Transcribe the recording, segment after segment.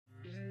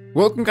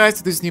Welcome guys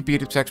to this new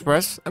YouTube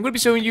Express. I'm going to be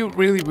showing you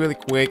really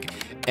quick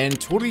and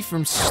totally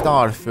from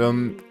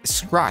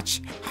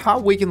scratch how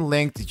we can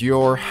link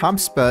your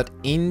HubSpot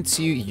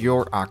into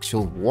your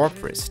actual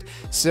WordPress.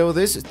 So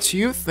there's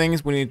two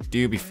things we need to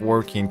do before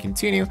we can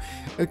continue,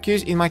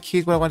 because in my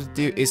case what I want to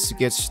do is to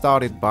get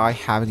started by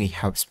having a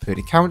HubSpot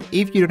account.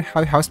 If you don't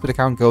have a HubSpot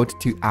account, go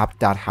to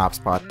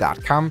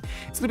app.hubspot.com.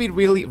 It's going to be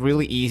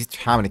really easy to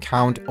have an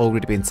account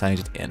already been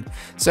signed in.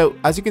 So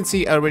as you can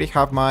see, I already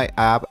have my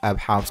app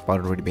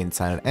HubSpot already been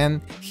signed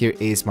in. Here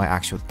is my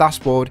actual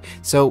dashboard.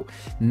 So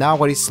now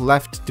what is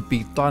left to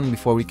be done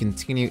before we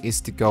continue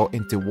is to go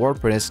into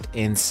WordPress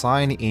and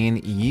sign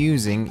in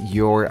using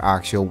your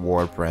actual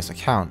WordPress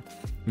account.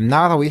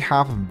 Now that we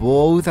have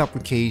both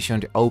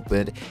applications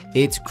open,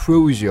 it's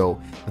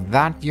crucial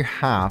that you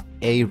have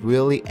a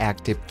really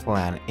active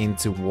plan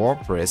into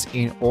WordPress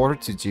in order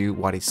to do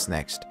what is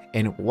next.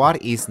 And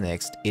what is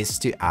next is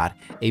to add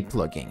a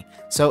plugin.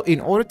 So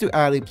in order to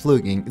add a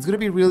plugin, it's going to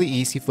be really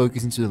easy.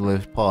 Focus into the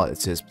left part. It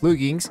says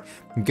plugins,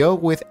 go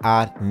with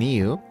add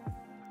new.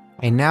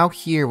 And now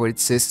here where it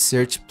says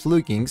search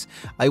plugins,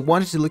 I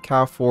wanted to look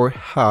out for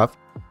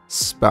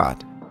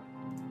HubSpot.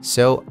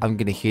 So I'm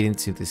going to hit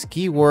into this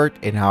keyword,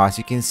 and now as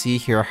you can see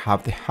here, I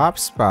have the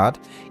HubSpot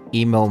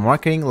email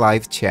marketing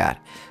live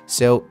chat.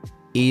 So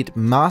it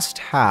must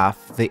have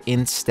the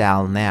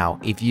install now.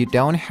 If you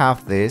don't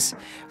have this,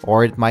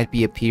 or it might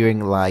be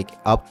appearing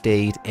like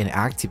update and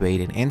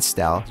activate and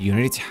install, you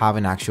need to have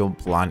an actual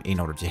plan in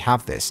order to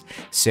have this.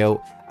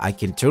 So I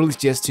can totally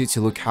suggest you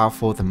to look out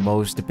for the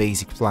most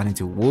basic plan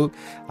into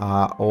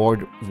or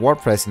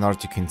WordPress in order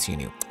to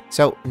continue.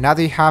 So now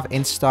that you have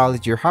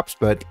installed your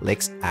HubSpot,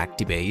 let's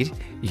activate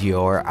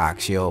your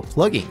actual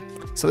plugin.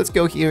 So let's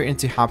go here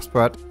into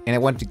HubSpot, and I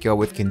want to go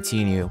with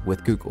continue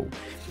with Google.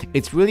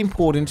 It's really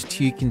important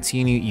to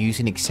continue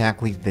using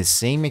exactly the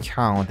same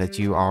account that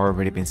you are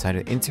already been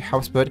signed into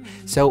HubSpot.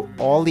 So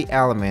all the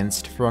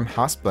elements from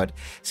HubSpot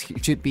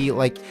should be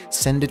like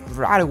send it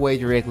right away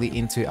directly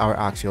into our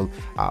actual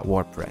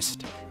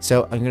WordPress.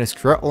 So I'm going to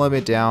scroll a little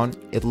bit down.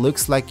 It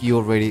looks like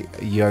you're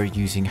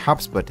using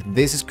HubSpot.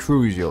 This is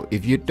crucial.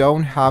 If you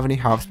don't have any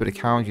HubSpot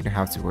account, you don't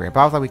have to worry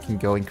about that. We can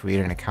go and create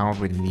an account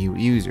with a new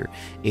user.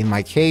 In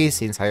my case,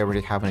 since I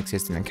already have an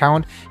existing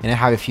account and I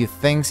have a few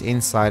things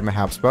inside my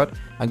HubSpot,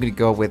 I'm going to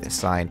go with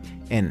sign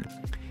in.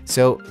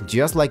 So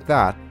just like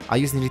that, I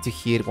just needed to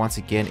hit once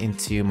again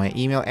into my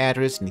email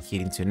address and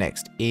hit into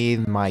next.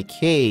 In my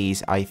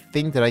case, I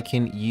think that I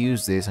can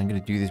use this. I'm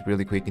going to do this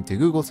really quick into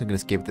Google. So I'm going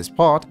to skip this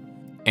part.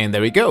 And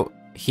there we go.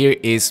 Here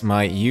is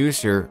my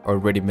user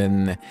already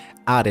been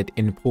added,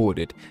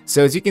 imported.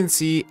 So as you can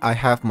see, I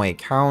have my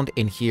account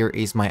and here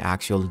is my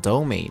actual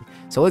domain.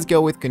 So let's go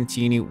with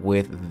continue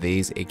with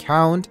this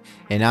account.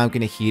 And now I'm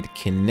going to hit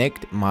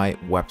connect my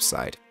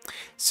website.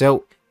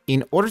 So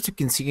in order to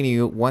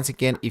continue, once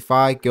again, if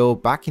I go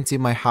back into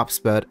my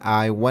HubSpot,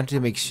 I want to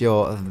make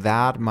sure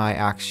that my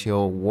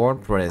actual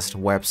WordPress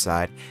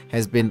website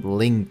has been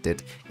linked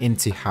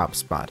into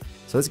HubSpot.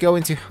 So let's go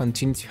into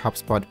continue to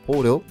HubSpot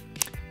portal.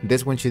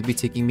 This one should be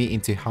taking me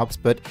into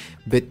HubSpot,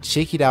 but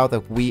check it out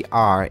that we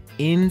are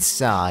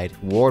inside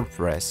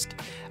WordPress,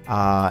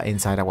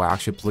 inside our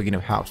actual plugin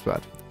of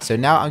HubSpot. So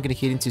now I'm going to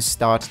hit into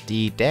start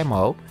the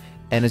demo,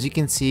 and as you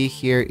can see,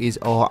 here is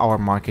all our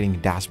marketing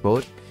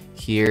dashboard.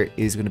 Here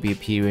is going to be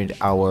appearing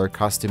our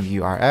custom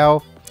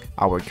URL,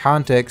 our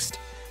context.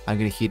 I'm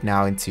going to hit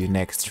now into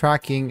next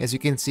tracking. As you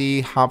can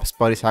see,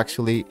 HubSpot is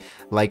actually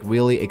like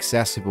really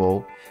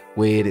accessible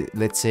with,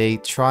 let's say,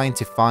 trying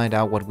to find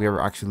out what we're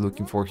actually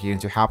looking for here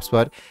into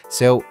HubSpot.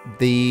 So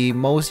the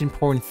most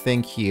important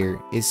thing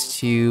here is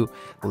to,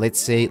 let's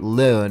say,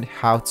 learn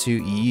how to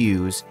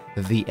use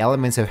the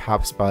elements of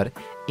HubSpot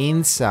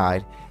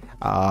inside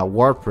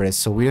WordPress,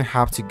 so we don't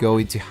have to go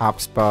into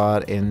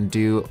HubSpot and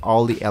do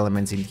all the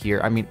elements in here.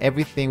 I mean,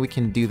 everything we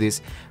can do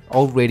this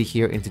already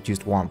here into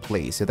just one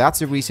place. So that's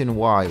the reason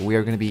why we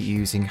are going to be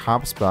using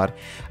HubSpot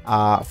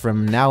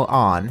from now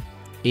on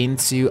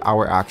into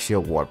our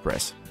actual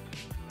WordPress.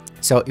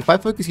 So if I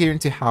focus here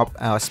into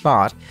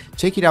HubSpot,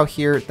 check it out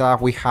here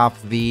that we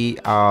have the,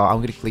 I'm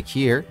going to click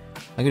here.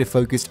 I'm going to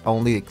focus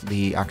only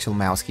the actual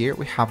mouse here.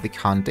 We have the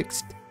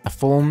context,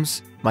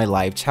 forms, my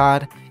live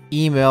chat,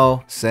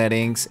 email,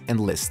 settings, and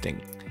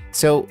listing.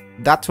 So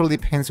that totally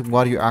depends on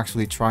what you're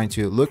actually trying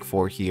to look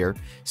for here.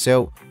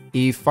 So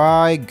if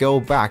I go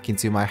back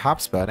into my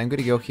HubSpot, I'm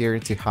going to go here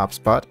into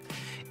HubSpot,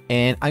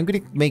 and I'm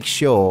going to make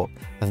sure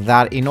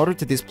that in order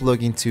to this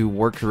plugin to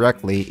work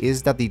correctly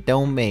is that the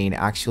domain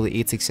actually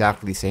it's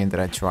exactly the same that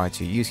I try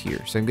to use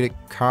here. So I'm going to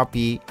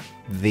copy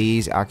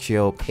this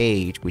actual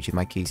page, which in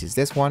my case is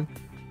this one.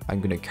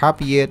 I'm going to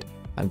copy it.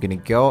 I'm going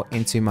to go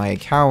into my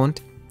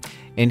account,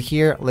 and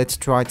here let's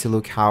try to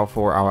look out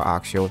for our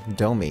actual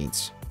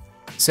domains.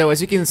 So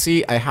as you can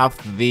see, I have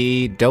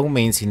the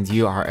domains and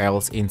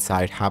URLs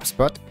inside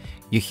HubSpot.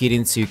 you hit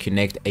into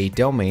connect a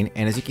domain,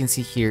 and as you can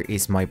see here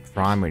is my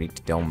primary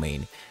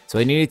domain. So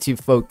I needed to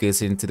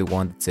focus into the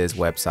one that says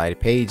website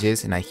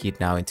pages, and I hit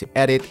now into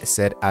edit,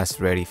 set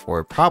as ready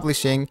for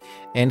publishing,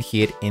 and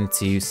hit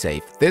into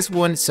save. This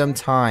one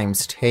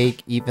sometimes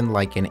take even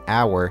like an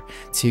hour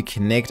to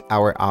connect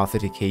our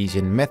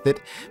authentication method,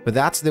 but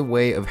that's the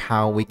way of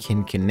how we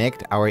can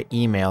connect our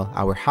email,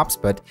 our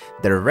HubSpot,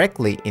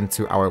 directly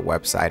into our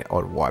website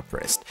or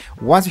WordPress.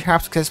 Once you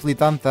have successfully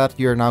done that,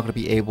 you're now going to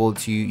be able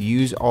to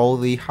use all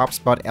the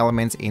HubSpot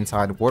elements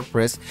inside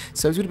WordPress.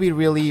 So it's going to be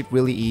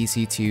really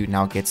easy to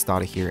now get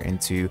started here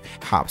into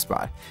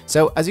HubSpot.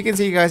 So as you can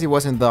see, guys, it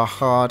wasn't that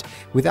hard.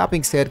 With that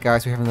being said,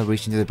 guys, we haven't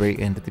reached into the very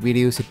end of the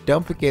video, so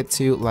don't forget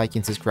to like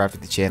and subscribe to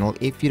the channel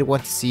if you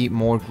want to see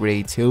more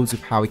great tools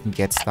of how we can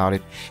get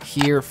started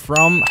here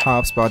from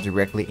HubSpot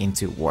directly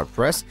into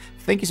WordPress.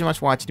 Thank you so much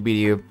for watching the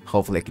video.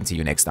 Hopefully I can see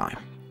you next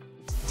time.